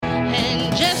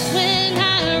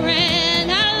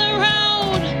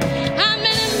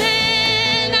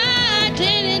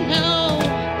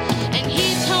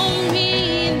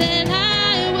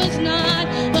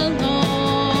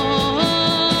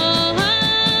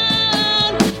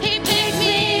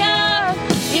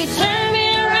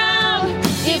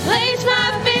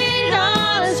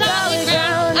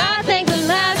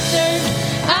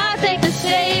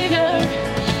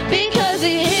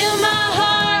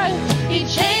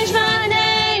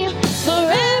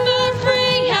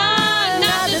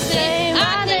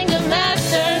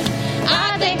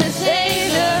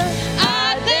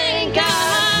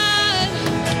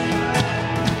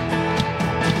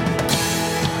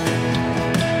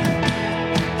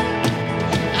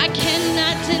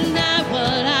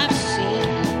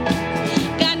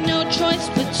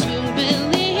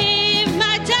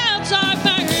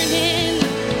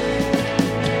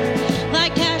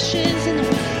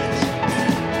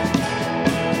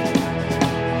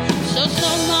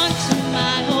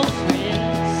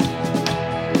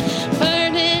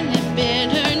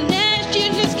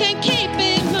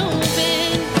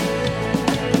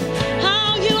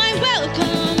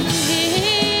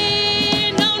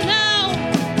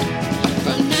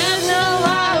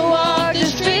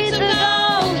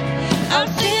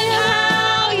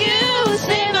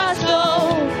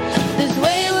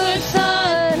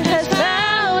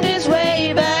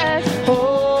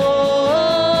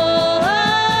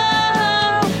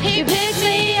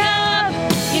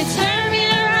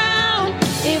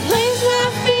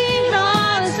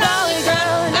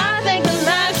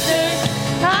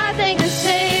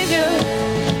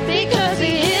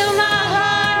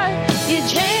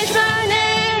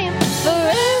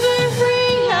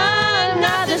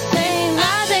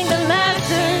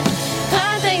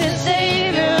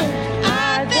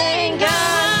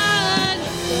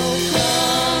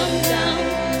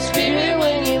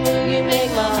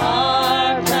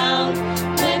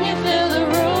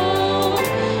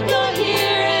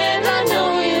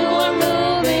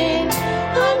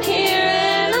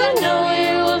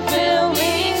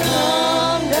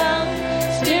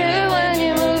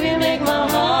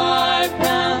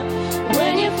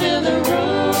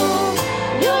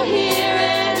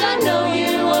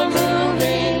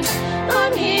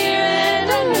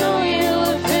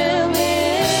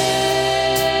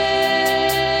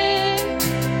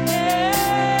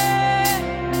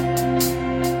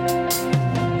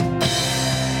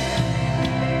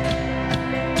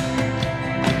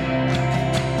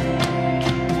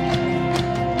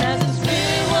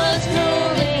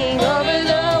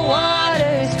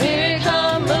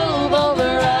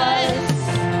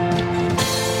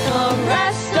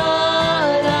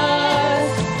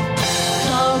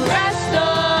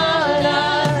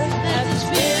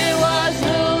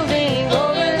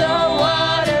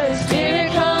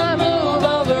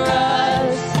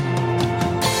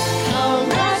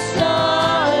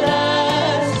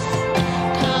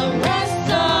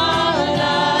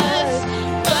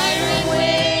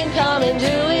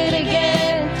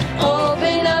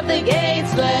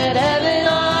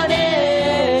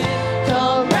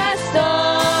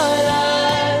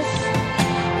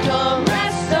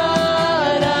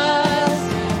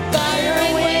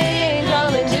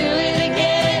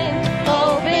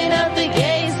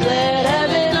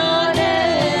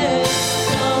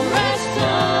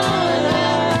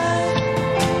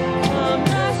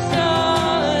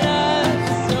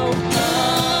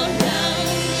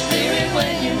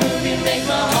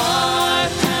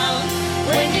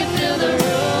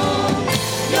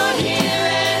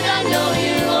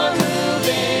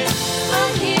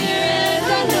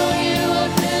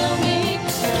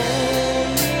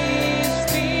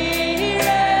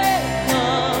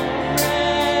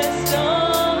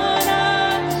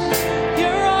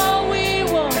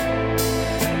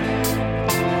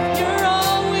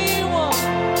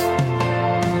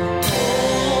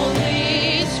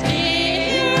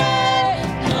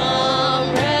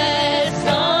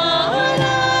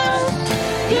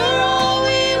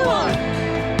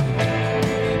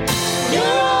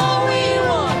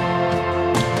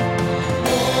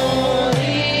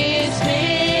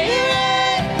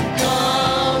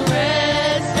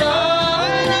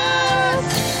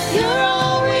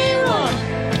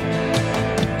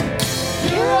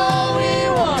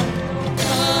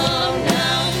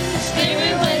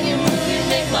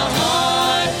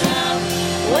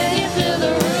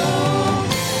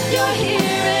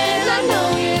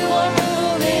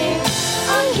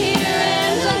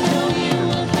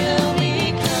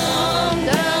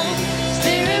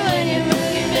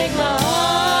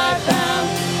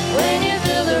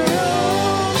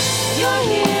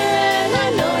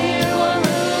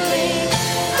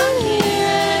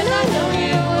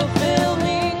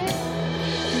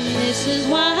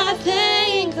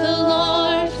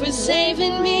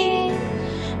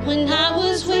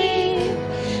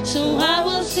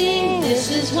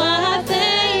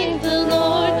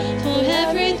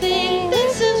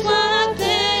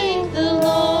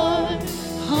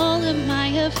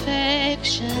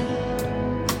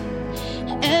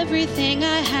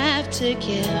to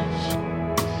give.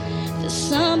 The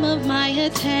sum of my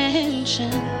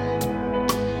attention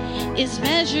is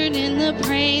measured in the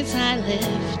praise I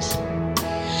lift.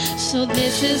 So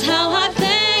this is how I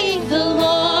thank the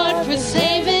Lord for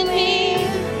saving me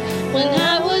when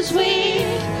I was weak.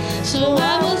 So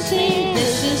I will sing,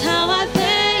 this is how I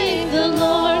thank the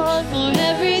Lord for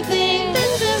everything.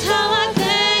 This is how I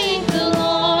thank the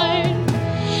Lord.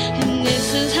 And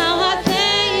this is how I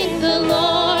thank the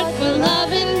Lord for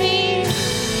loving me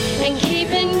and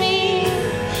keeping me.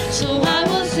 So I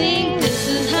will sing, this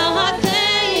is how I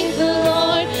thank the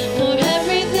Lord for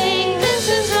everything. This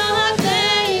is how I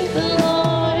thank the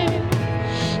Lord.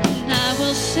 And I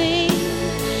will sing,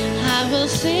 I will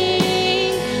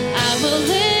sing, I will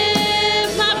live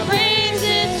my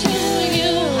praises to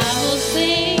you. I will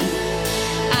sing,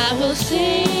 I will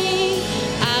sing,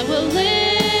 I will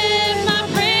live my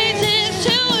praises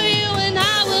to you. And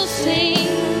I will sing,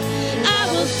 I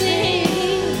will sing,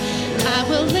 I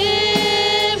will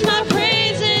live my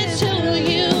praises to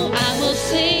you. I will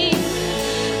sing,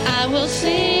 I will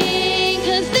sing,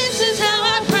 'cause this is how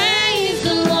I praise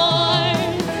the Lord.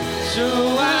 So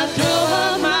I throw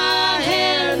up my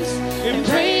hands and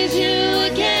praise you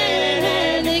again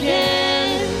and again,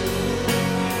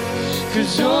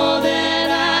 'cause all that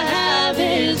I have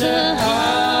is a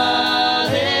hallelujah,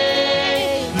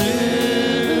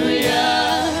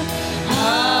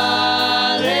 hallelujah.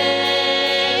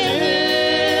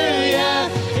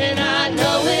 And I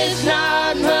know it's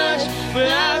not much, but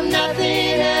I'm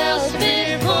nothing else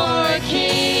fit for a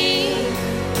king,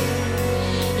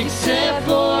 except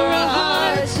for a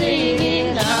heart singing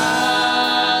hallelujah,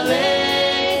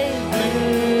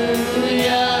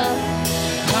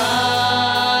 hallelujah.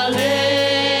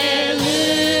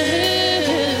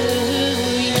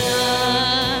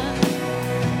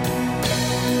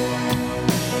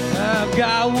 I've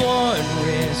got one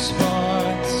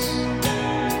response,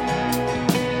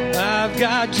 I've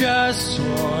got just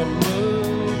one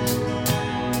move,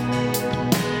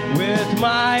 with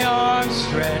my arms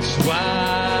stretched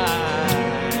wide,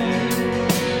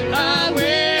 I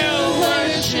will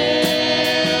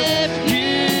worship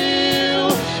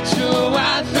you. So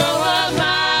I throw up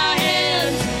my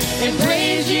hands and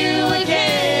praise you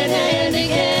again and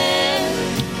again,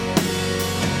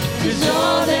 'cause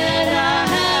all that I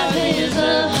have is a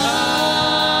hallelujah,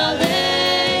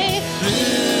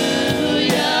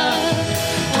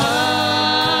 hallelujah.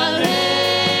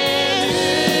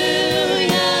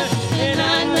 And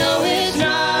I know it's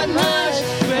not much,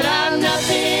 but I'm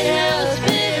nothing else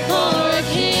fit for a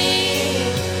king,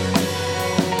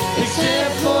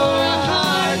 except for a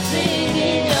heart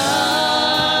singing hallelujah,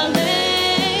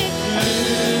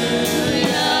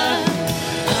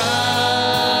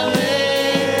 hallelujah.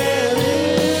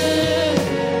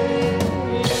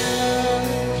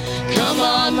 Come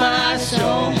on, my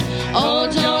soul, oh,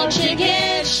 don't you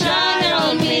get shy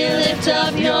on me, lift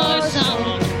up your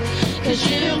song, 'cause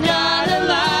you've got a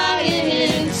lion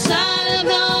inside of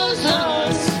those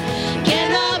arms. Get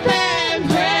up and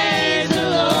praise the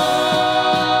Lord.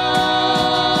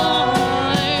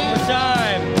 One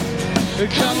time.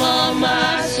 Come on,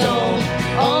 my soul,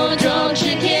 oh, don't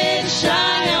you get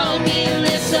shy on me,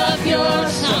 lift up your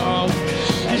song,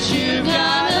 'cause you've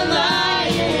got a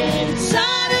lion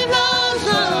inside of those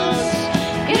arms.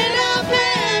 Get up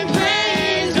and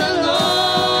praise the Lord.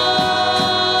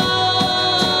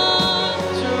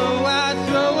 So I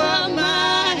throw up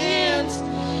my hands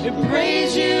and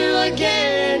praise you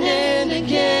again and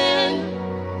again,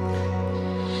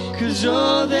 'cause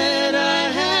all that I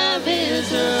have is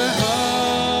a hallelujah,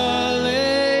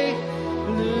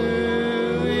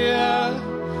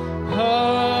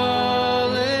 hallelujah.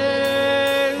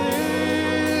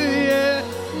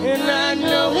 And I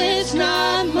know it's not